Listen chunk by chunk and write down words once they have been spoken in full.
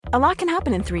A lot can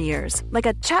happen in 3 years, like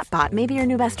a chatbot may be your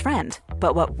new best friend.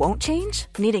 But what won't change?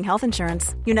 Needing health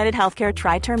insurance. United Healthcare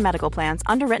Tri-Term Medical Plans,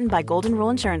 underwritten by Golden Rule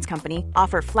Insurance Company,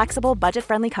 offer flexible,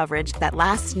 budget-friendly coverage that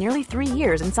lasts nearly 3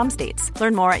 years in some states.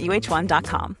 Learn more at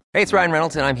uh1.com. Hey, it's Ryan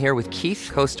Reynolds, and I'm here with Keith,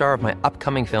 co-star of my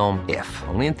upcoming film, If,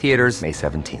 only in theaters May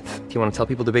 17th. Do you want to tell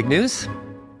people the big news?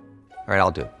 All right,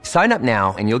 I'll do it. Sign up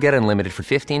now and you'll get unlimited for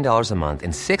 $15 a month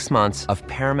and 6 months of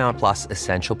Paramount Plus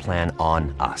Essential Plan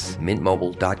on us.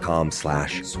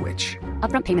 MintMobile.com/switch.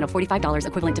 Upfront payment of $45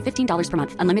 equivalent to $15 per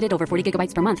month. Unlimited over 40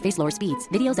 gigabytes per month. Face lower speeds.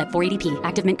 Videos at 480p.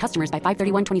 Active Mint customers by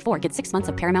 531.24 get 6 months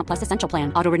of Paramount Plus Essential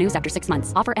Plan. Auto renews after 6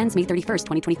 months. Offer ends May 31st,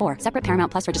 2024. Separate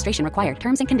Paramount Plus registration required.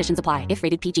 Terms and conditions apply if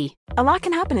rated PG. A lot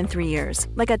can happen in 3 years,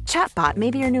 like a chatbot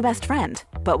may be your new best friend.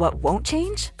 But what won't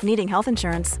change? Needing health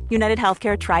insurance. United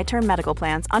Healthcare Tri-Term Medical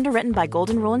Plans, underwritten by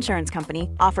Golden Rule Insurance Company,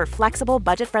 offer flexible,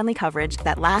 budget-friendly coverage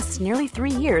that lasts nearly 3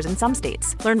 years in some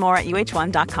states. Learn more at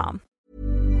uh1.com.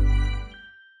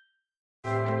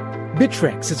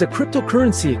 Bittrex is a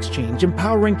cryptocurrency exchange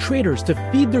empowering traders to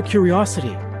feed their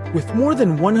curiosity. With more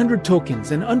than 100 tokens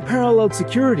and unparalleled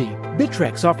security,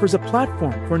 Bittrex offers a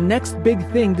platform for next big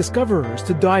thing discoverers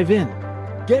to dive in.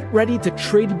 Get ready to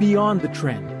trade beyond the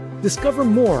trend. Discover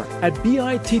more at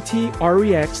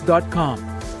BITTREX.com.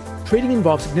 Trading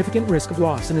involves significant risk of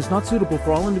loss and is not suitable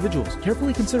for all individuals.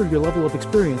 Carefully consider your level of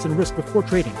experience and risk before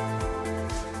trading.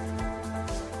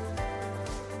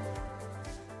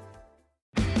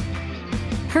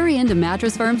 Hurry into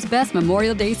Mattress Firm's best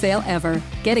Memorial Day sale ever.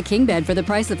 Get a king bed for the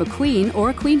price of a queen or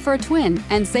a queen for a twin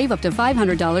and save up to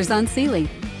 $500 on Sealy.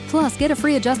 Plus, get a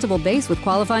free adjustable base with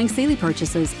qualifying Sealy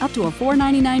purchases up to a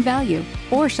 $499 value.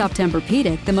 Or shop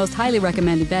Tempur-Pedic, the most highly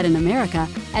recommended bed in America,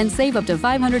 and save up to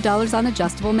 $500 on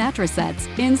adjustable mattress sets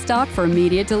in stock for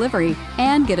immediate delivery.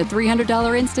 And get a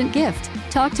 $300 instant gift.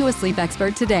 Talk to a sleep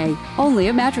expert today, only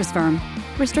at Mattress Firm.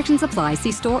 Restrictions apply.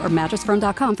 See store or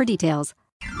mattressfirm.com for details.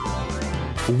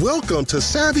 Welcome to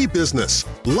Savvy Business,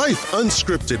 Life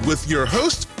Unscripted with your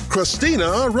host,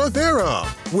 Christina Rivera,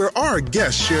 where our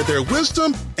guests share their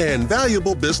wisdom and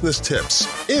valuable business tips,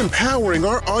 empowering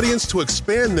our audience to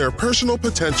expand their personal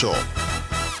potential.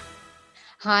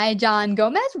 Hi, John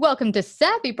Gomez. Welcome to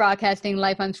Savvy Broadcasting,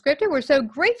 Life Unscripted. We're so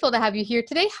grateful to have you here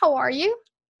today. How are you?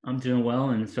 I'm doing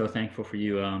well, and so thankful for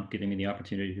you giving me the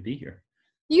opportunity to be here.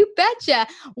 You betcha.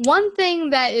 One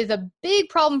thing that is a big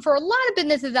problem for a lot of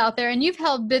businesses out there, and you've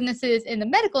held businesses in the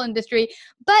medical industry,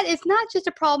 but it's not just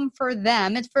a problem for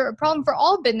them. It's a problem for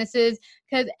all businesses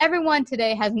because everyone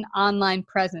today has an online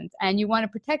presence, and you want to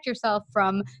protect yourself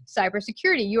from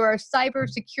cybersecurity. You are a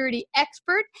cybersecurity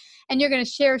expert, and you're going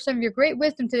to share some of your great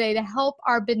wisdom today to help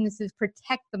our businesses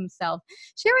protect themselves.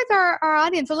 Share with our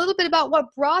audience a little bit about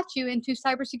what brought you into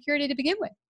cybersecurity to begin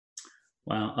with.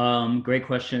 Wow. Great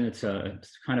question. It's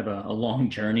kind of a long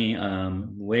journey.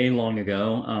 Way long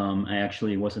ago, I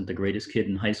actually wasn't the greatest kid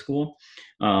in high school.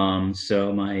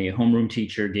 So my homeroom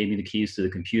teacher gave me the keys to the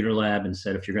computer lab and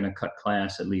said, if you're going to cut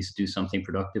class, at least do something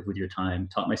productive with your time.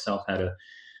 Taught myself how to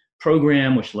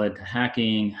program, which led to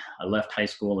hacking. I left high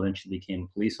school, eventually became a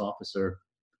police officer,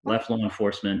 left law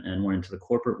enforcement and went into the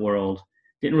corporate world.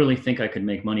 Didn't really think I could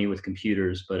make money with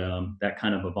computers, but that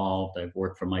kind of evolved. I've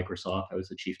worked for Microsoft. I was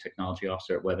the chief technology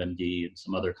officer at WebMD and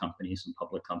some other companies, some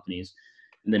public companies,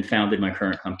 and then founded my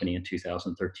current company in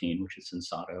 2013, which is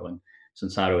Sensato. And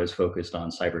Sensato is focused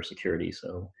on cybersecurity.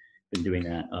 So been doing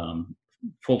that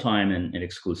full-time and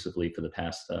exclusively for the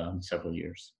past several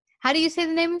years. How do you say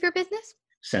the name of your business?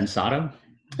 Sensato.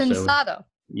 Sensato. So,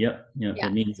 yep.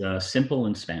 It means simple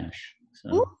in Spanish.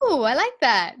 So, ooh, I like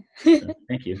that.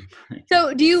 Thank you.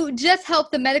 So do you just help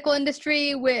the medical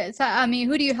industry with,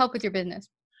 who do you help with your business?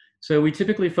 So we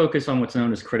typically focus on what's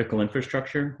known as critical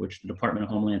infrastructure, which the Department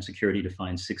of Homeland Security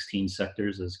defines 16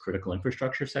 sectors as critical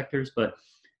infrastructure sectors, but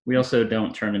we also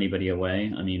don't turn anybody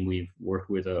away. I mean, we've worked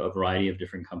with a variety of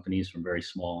different companies from very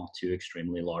small to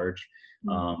extremely large,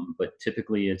 but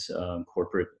typically it's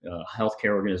corporate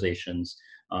healthcare organizations,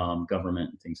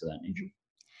 government, and things of that nature.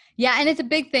 Yeah, and it's a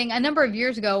big thing. A number of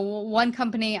years ago, one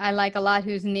company I like a lot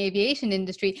who's in the aviation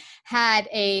industry had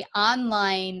a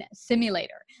online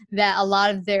simulator that a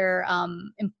lot of their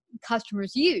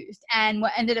customers used. And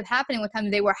what ended up happening with them,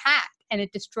 they were hacked and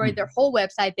it destroyed their whole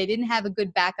website. They didn't have a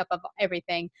good backup of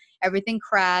everything. Everything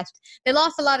crashed. They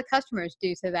lost a lot of customers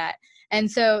due to that. And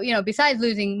so, besides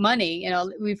losing money,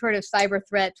 we've heard of cyber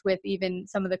threats with even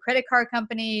some of the credit card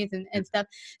companies and stuff.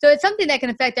 So it's something that can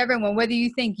affect everyone, whether you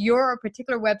think your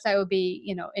particular website will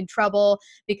be, in trouble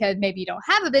because maybe you don't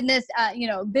have a business,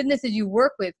 businesses you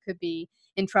work with could be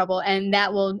in trouble, and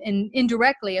that will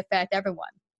indirectly affect everyone.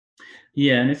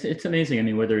 Yeah, and it's amazing. I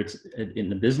mean, whether it's in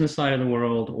the business side of the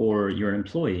world or you're an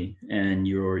employee and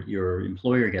your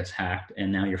employer gets hacked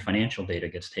and now your financial data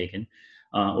gets taken,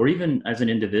 or even as an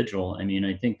individual. I mean,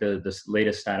 I think the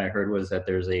latest stat I heard was that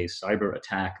there's a cyber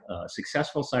attack,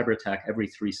 successful cyber attack every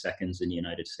 3 seconds in the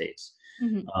United States.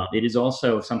 Mhm. It is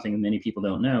also something many people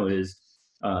don't know is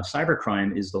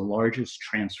cybercrime is the largest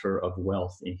transfer of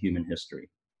wealth in human history,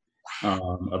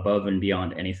 above and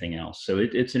beyond anything else. So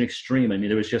it's an extreme. I mean,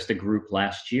 there was just a group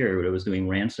last year that was doing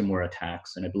ransomware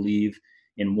attacks, and I believe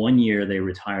in 1 year they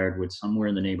retired with somewhere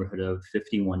in the neighborhood of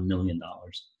 $51 million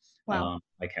Wow.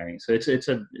 by carrying. So it's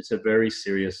a very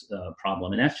serious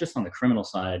problem, and that's just on the criminal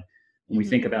side. When we Mhm.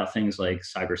 think about things like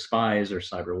cyber spies or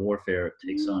cyber warfare, it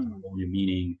takes on a Mm. whole new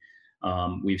meaning.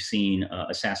 We've seen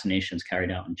assassinations carried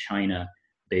out in China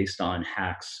based on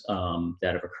hacks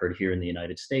that have occurred here in the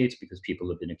United States because people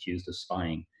have been accused of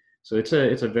spying. So it's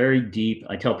a very deep.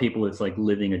 I tell people it's like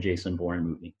living a Jason Bourne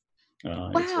movie.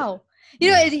 It's Wow.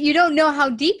 yeah. You don't know how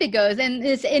deep it goes. And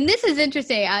this is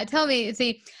interesting. Tell me,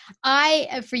 see,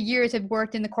 I, for years, have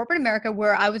worked in the corporate America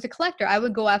where I was a collector. I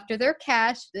would go after their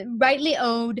cash rightly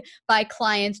owed by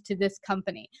clients to this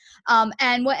company.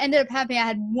 And what ended up happening, I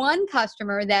had one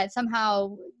customer that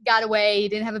somehow got away. He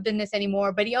didn't have a business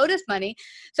anymore, but he owed us money.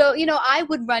 So, I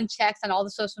would run checks on all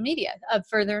the social media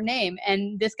for their name.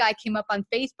 And this guy came up on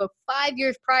Facebook 5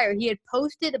 years prior. He had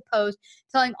posted a post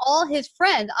telling all his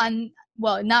friends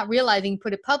not realizing,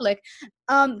 put it public,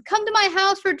 come to my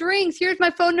house for drinks. Here's my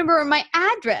phone number or my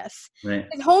address, Right.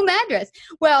 his home address.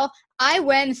 Well, I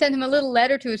went and sent him a little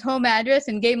letter to his home address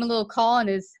and gave him a little call on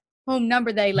his home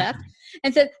number that he left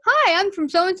and said, "Hi, I'm from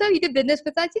so-and-so. You did business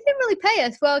with us. You didn't really pay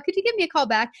us. Well, could you give me a call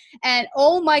back?" And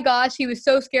oh my gosh, he was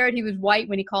so scared. He was white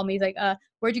when he called me. He's like,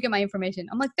 "Where'd you get my information?"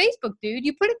 I'm like, "Facebook, dude.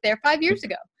 You put it there 5 years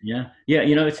ago." Yeah. Yeah.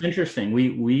 It's interesting.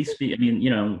 We speak, I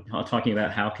mean, talking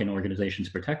about how can organizations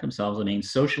protect themselves. I mean,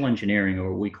 social engineering,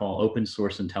 or what we call open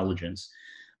source intelligence,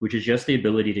 which is just the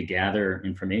ability to gather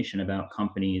information about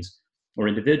companies or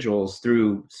individuals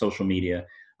through social media,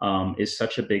 is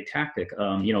such a big tactic.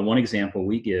 One example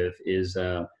we give is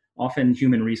often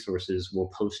human resources will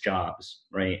post jobs,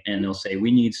 right? And they'll say,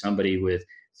 we need somebody with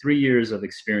 3 years of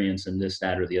experience in this,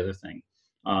 that, or the other thing.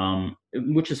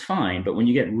 Which is fine. But when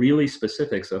you get really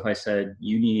specific, so if I said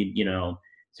you need,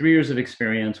 3 years of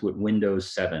experience with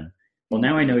Windows 7, well,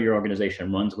 now I know your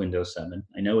organization runs Windows 7.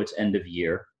 I know it's end of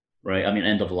year, right? I mean,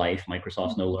 end of life.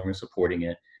 Microsoft's no longer supporting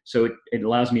it. So it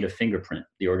allows me to fingerprint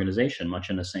the organization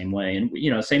much in the same way. And,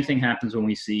 same thing happens when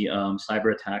we see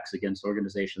cyber attacks against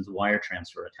organizations, wire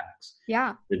transfer attacks.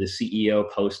 Yeah. Where the CEO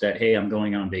posts that, hey, I'm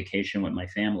going on vacation with my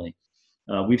family.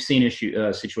 We've seen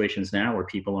situations now where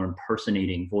people are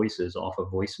impersonating voices off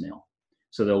of voicemail.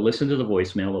 So they'll listen to the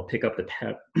voicemail, they'll pick up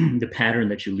the pattern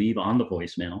that you leave on the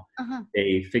voicemail. Uh-huh.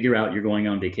 They figure out you're going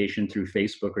on vacation through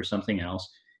Facebook or something else.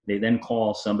 They then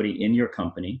call somebody in your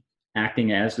company,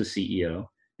 acting as the CEO,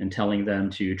 and telling them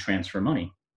to transfer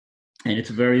money. And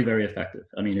it's very, very effective.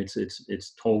 I mean,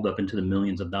 it's told up into the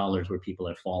millions of dollars where people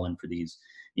have fallen for these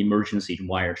emergency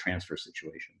wire transfer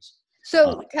situations.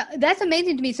 So that's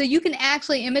amazing to me. So you can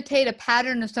actually imitate a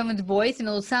pattern of someone's voice and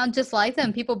it'll sound just like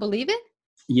them. People believe it?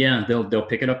 Yeah, they'll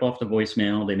pick it up off the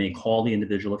voicemail. They may call the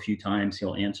individual a few times.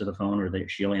 He'll answer the phone, or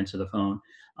she'll answer the phone,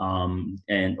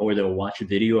 or they'll watch a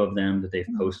video of them that they've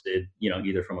posted,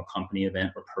 either from a company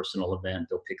event or personal event.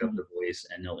 They'll pick up the voice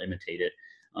and they'll imitate it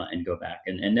and go back.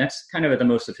 And that's kind of at the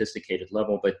most sophisticated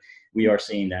level, but we are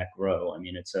seeing that grow. I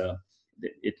mean, it's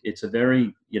a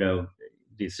very,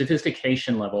 the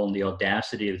sophistication level and the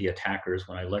audacity of the attackers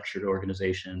when I lecture to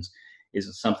organizations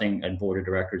is something, and board of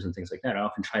directors and things like that. I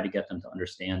often try to get them to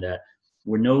understand that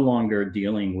we're no longer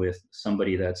dealing with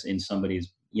somebody that's in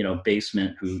somebody's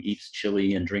basement who eats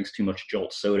chili and drinks too much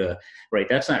Jolt soda, right?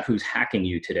 That's not who's hacking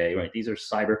you today, right? These are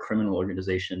cyber criminal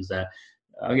organizations that,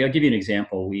 I'll give you an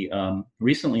example. We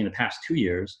recently, in the past 2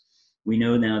 years, we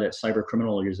know now that cyber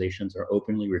criminal organizations are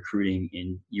openly recruiting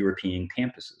in European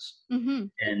campuses. Mm-hmm.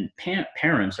 And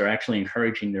parents are actually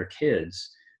encouraging their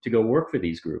kids to go work for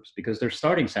these groups because their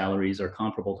starting salaries are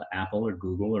comparable to Apple or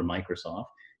Google or Microsoft.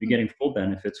 You're getting full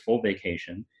benefits, full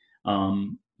vacation.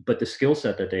 But the skill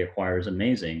set that they acquire is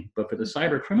amazing. But for the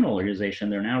cyber criminal organization,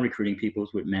 they're now recruiting people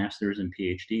with masters and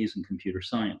PhDs in computer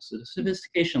science. So the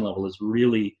sophistication level has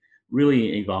really,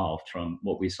 really evolved from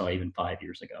what we saw even 5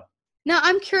 years ago. Now,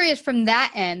 I'm curious from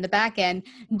that end, the back end,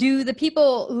 do the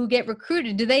people who get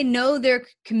recruited, do they know they're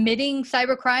committing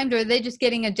cyber crimes, or are they just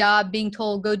getting a job being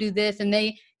told, go do this, and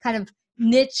they kind of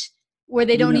niche Or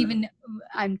they don't even,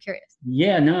 I'm curious.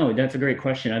 Yeah, no, that's a great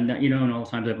question. I'm not, and all the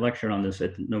times I've lectured on this,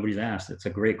 nobody's asked. It's a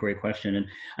great question. And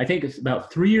I think it's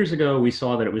about 3 years ago, we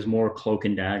saw that it was more cloak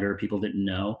and dagger. People didn't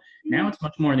know. Now it's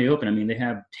much more in the open. I mean, they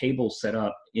have tables set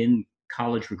up in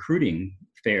college recruiting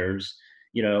fairs,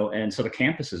 and so the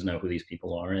campuses know who these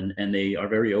people are, and they are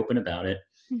very open about it,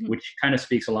 which kind of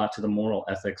speaks a lot to the moral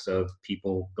ethics of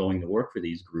people going to work for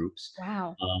these groups.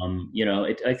 Wow.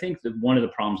 I think that one of the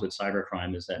problems with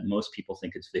cybercrime is that most people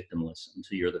think it's victimless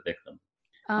until you're the victim.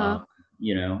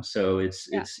 So it's,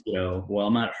 well,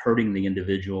 I'm not hurting the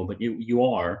individual, but you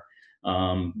are.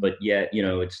 But yet,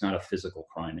 it's not a physical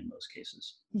crime in most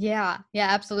cases. Yeah,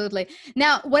 absolutely.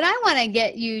 Now, what I want to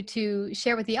get you to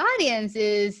share with the audience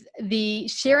is the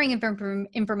sharing of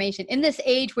information. In this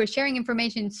age where sharing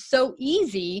information is so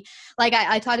easy, like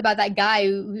I talked about that guy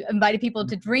who invited people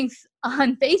to drinks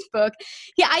on Facebook.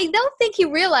 Yeah, I don't think he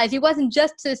realized he wasn't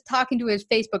just talking to his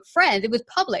Facebook friends. It was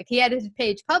public. He had his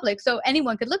page public, so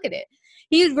anyone could look at it.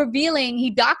 He was revealing,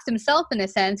 he doxed himself in a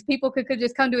sense. People could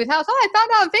just come to his house. Oh, I found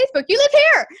out on Facebook, you live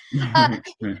here.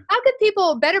 How could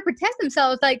people better protect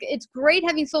themselves? Like, it's great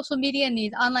having social media and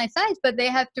these online sites, but they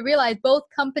have to realize, both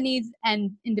companies and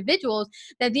individuals,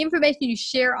 that the information you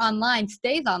share online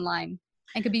stays online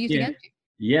and could be used against you.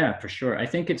 Yeah, for sure. I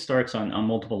think it starts on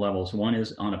multiple levels. One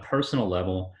is on a personal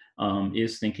level,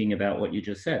 is thinking about what you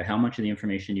just said. How much of the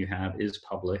information you have is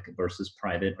public versus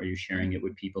private? Are you sharing it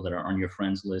with people that are on your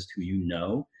friends list who you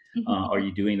know? Are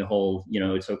you doing the whole,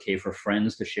 it's okay for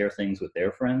friends to share things with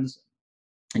their friends,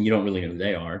 and you don't really know who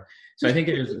they are? So I think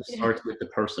it starts with the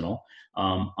personal.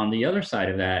 On the other side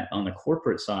of that, on the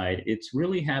corporate side, it's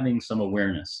really having some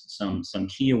awareness, some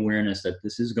key awareness that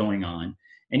this is going on.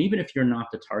 And even if you're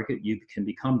not the target, you can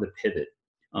become the pivot.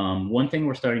 One thing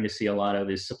we're starting to see a lot of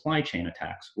is supply chain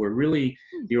attacks, where really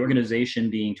the organization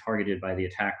being targeted by the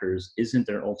attackers isn't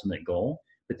their ultimate goal,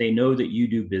 but they know that you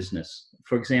do business.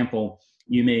 For example,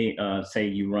 you may say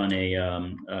you run a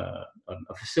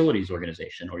facilities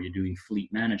organization, or you're doing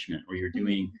fleet management, or you're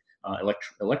doing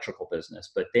electrical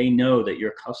business, but they know that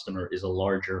your customer is a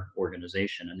larger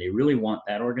organization, and they really want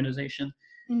that organization.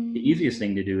 The easiest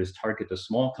thing to do is target the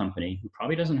small company who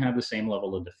probably doesn't have the same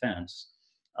level of defense,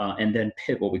 and then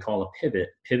what we call a pivot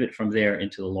from there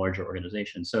into the larger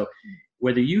organization. So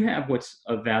whether you have what's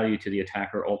of value to the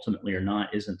attacker ultimately or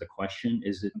not isn't the question.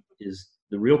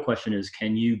 The real question is,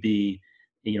 can you be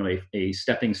a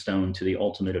stepping stone to the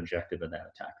ultimate objective of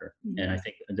that attacker? And I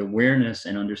think the awareness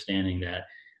and understanding that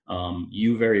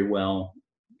you very well,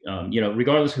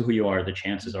 regardless of who you are, the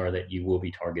chances are that you will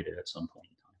be targeted at some point.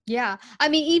 Yeah. I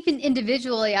mean, even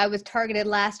individually, I was targeted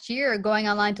last year going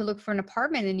online to look for an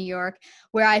apartment in New York,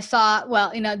 where I saw,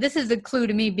 this is a clue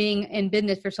to me being in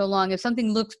business for so long. If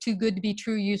something looks too good to be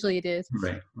true, usually it is.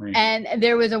 Right. And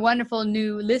there was a wonderful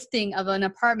new listing of an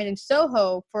apartment in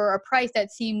Soho for a price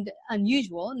that seemed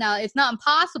unusual. Now, it's not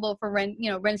impossible for rent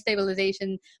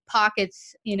stabilization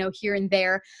pockets, here and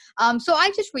there. So I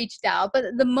just reached out.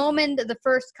 But the moment, the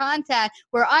first contact,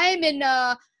 where I'm in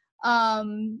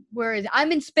I'm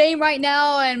in Spain right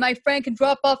now, and my friend can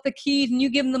drop off the keys and you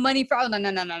give him the money for, no.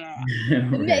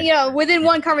 Right. Within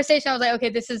one conversation, I was like, okay,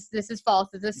 this is false.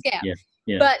 This is a scam.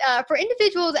 Yeah. But for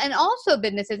individuals and also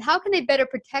businesses, how can they better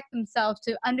protect themselves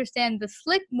to understand the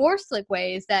more slick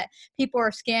ways that people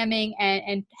are scamming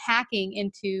and hacking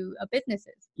into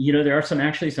businesses? There are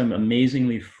some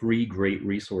amazingly free, great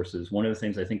resources. One of the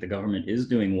things I think the government is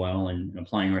doing well in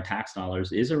applying our tax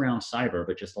dollars is around cyber,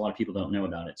 but just a lot of people don't know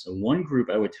about it. So one group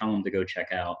I would tell them to go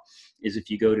check out is, if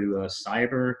you go to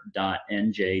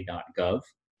cyber.nj.gov,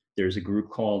 there's a group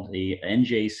called the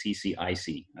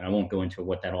NJCCIC, and I won't go into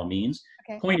what that all means.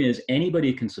 Okay. Point is,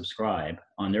 anybody can subscribe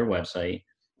on their website,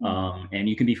 and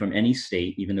you can be from any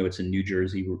state, even though it's a New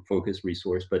Jersey focused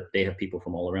resource, but they have people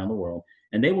from all around the world,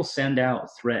 and they will send out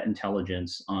threat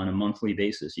intelligence on a monthly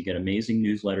basis. You get amazing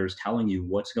newsletters telling you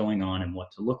what's going on and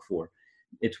what to look for.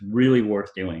 It's really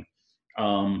worth doing.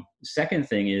 Second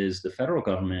thing is the federal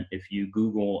government. If you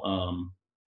Google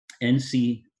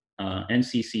NCCIC,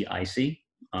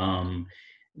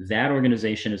 that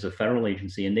organization is a federal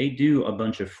agency, and they do a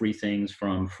bunch of free things,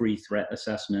 from free threat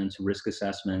assessments, risk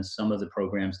assessments. Some of the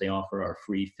programs they offer are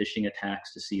free phishing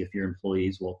attacks to see if your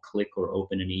employees will click or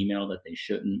open an email that they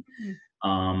shouldn't.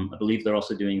 I believe they're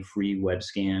also doing free web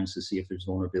scans to see if there's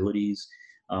vulnerabilities.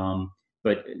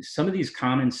 But some of these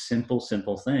common, simple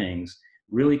things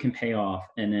really can pay off.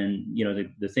 And then,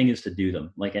 the thing is to do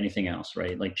them like anything else,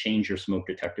 right? Like change your smoke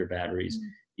detector batteries.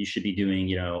 You should be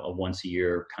doing, a once a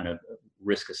year kind of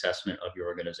risk assessment of your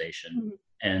organization.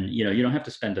 And, you don't have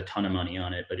to spend a ton of money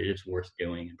on it, but it is worth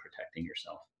doing and protecting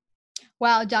yourself.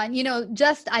 Wow, John,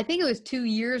 I think it was 2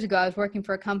 years ago, I was working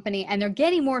for a company and they're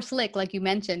getting more slick, like you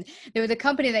mentioned. There was a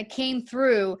company that came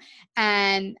through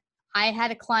and I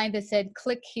had a client that said,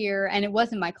 click here, and it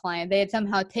wasn't my client. They had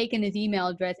somehow taken his email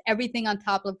address. Everything on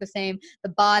top looked the same. The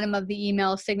bottom of the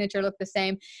email signature looked the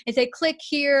same. It said, click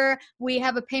here. We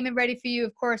have a payment ready for you.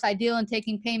 Of course, I deal in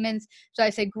taking payments. So I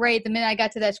said, great. The minute I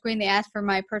got to that screen, they asked for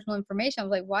my personal information. I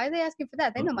was like, why are they asking for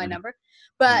that? They know my number.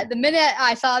 But the minute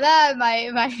I saw that,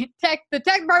 the tech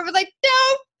department was like,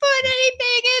 don't put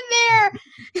anything in there.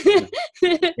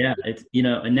 Yeah, it's,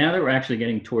 and now that we're actually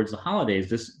getting towards the holidays,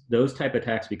 those type of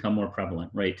attacks become more prevalent,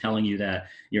 right? Telling you that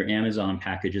your Amazon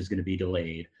package is going to be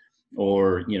delayed,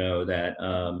 or that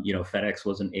FedEx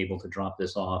wasn't able to drop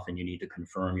this off and you need to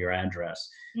confirm your address.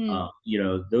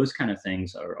 Those kind of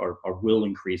things will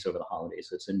increase over the holidays.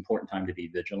 So it's an important time to be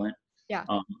vigilant. Yeah.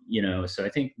 So I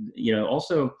think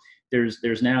also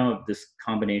there's now this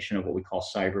combination of what we call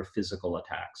cyber physical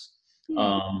attacks.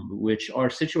 Which are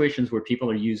situations where people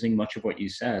are using much of what you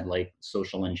said, like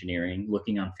social engineering,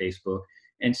 looking on Facebook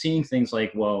and seeing things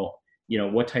like, well,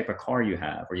 what type of car you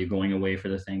have, are you going away for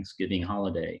the Thanksgiving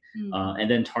holiday, and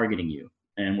then targeting you.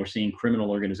 And we're seeing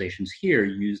criminal organizations here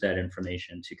use that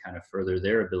information to kind of further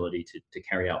their ability to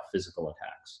carry out physical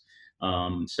attacks.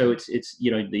 So it's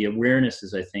the awareness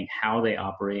is, I think, how they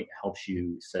operate helps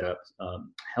you set up,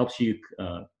 helps you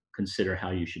consider how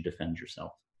you should defend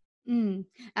yourself.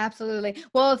 Absolutely.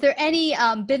 Well, if there are any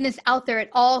business out there at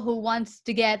all who wants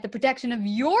to get the protection of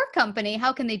your company,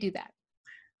 how can they do that?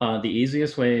 The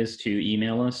easiest way is to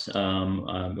email us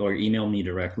or email me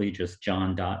directly, just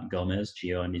john.gomez,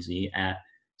 Gomez, at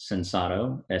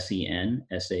Sensato,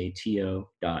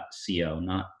 sensato.co,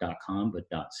 not .com, but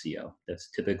 .co. That's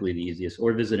typically the easiest,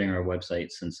 or visiting our website,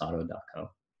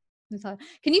 sensato.co.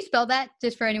 Can you spell that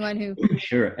just for anyone who?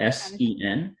 Sure.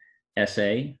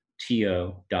 sensato.co.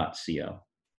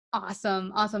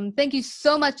 Awesome. Thank you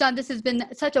so much, John. This has been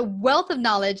such a wealth of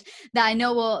knowledge that I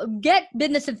know will get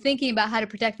business of thinking about how to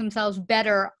protect themselves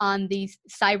better on the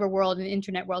cyber world and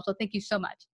internet world. So thank you so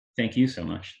much. Thank you so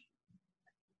much.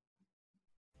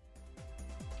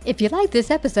 If you like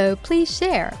this episode, please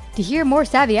share. To hear more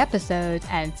Savvy episodes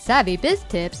and Savvy Biz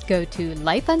tips, go to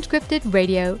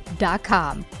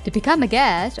lifeunscriptedradio.com. To become a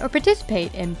guest or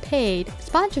participate in paid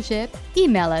sponsorship,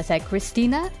 email us at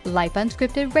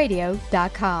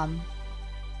Christina@lifeunscriptedradio.com.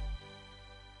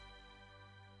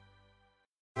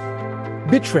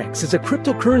 Bittrex is a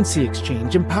cryptocurrency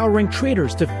exchange empowering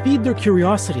traders to feed their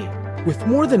curiosity. With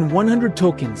more than 100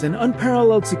 tokens and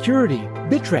unparalleled security,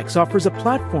 Bittrex offers a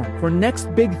platform for next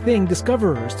big thing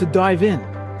discoverers to dive in.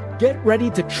 Get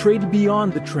ready to trade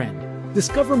beyond the trend.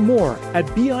 Discover more at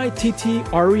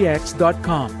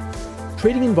bittrex.com.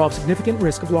 Trading involves significant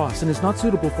risk of loss and is not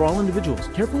suitable for all individuals.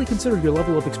 Carefully consider your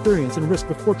level of experience and risk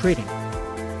before trading.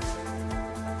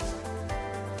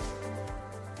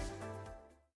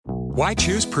 Why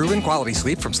choose proven quality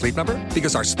sleep from Sleep Number?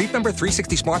 Because our Sleep Number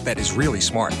 360 smart bed is really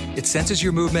smart. It senses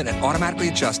your movement and automatically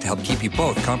adjusts to help keep you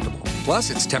both comfortable.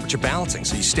 Plus, it's temperature balancing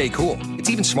so you stay cool. It's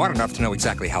even smart enough to know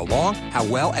exactly how long, how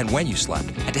well, and when you slept,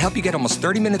 and to help you get almost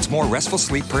 30 minutes more restful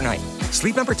sleep per night.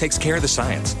 Sleep Number takes care of the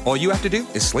science. All you have to do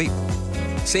is sleep.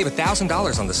 Save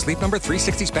 $1,000 on the Sleep Number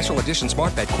 360 Special Edition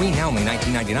Smart Bed Queen now only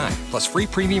 $19.99, plus free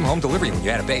premium home delivery when you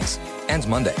add a base. Ends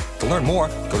Monday. To learn more,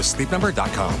 go to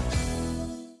sleepnumber.com.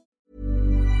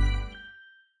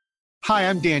 Hi,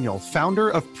 I'm Daniel, founder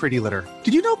of Pretty Litter.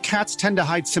 Did you know cats tend to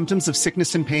hide symptoms of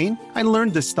sickness and pain? I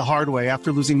learned this the hard way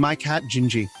after losing my cat,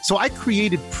 Gingy. So I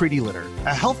created Pretty Litter,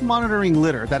 a health monitoring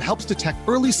litter that helps detect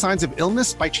early signs of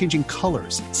illness by changing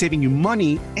colors, saving you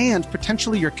money and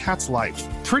potentially your cat's life.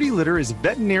 Pretty Litter is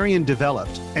veterinarian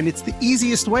developed, and it's the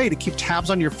easiest way to keep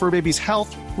tabs on your fur baby's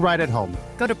health right at home.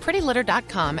 Go to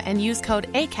prettylitter.com and use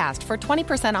code ACAST for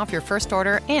 20% off your first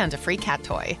order and a free cat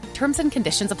toy. Terms and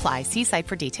conditions apply. See site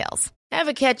for details.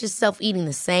 Ever catch yourself eating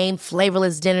the same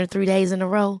flavorless dinner 3 days in a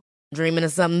row? Dreaming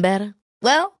of something better?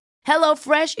 Well,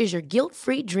 HelloFresh is your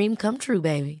guilt-free dream come true,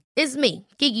 baby. It's me,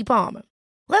 Keke Palmer.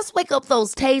 Let's wake up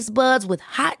those taste buds with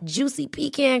hot, juicy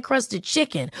pecan-crusted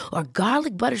chicken or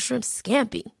garlic butter shrimp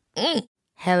scampi.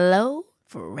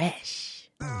 HelloFresh.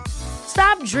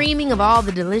 Stop dreaming of all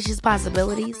the delicious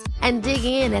possibilities and dig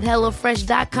in at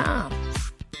HelloFresh.com.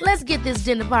 Let's get this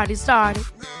dinner party started.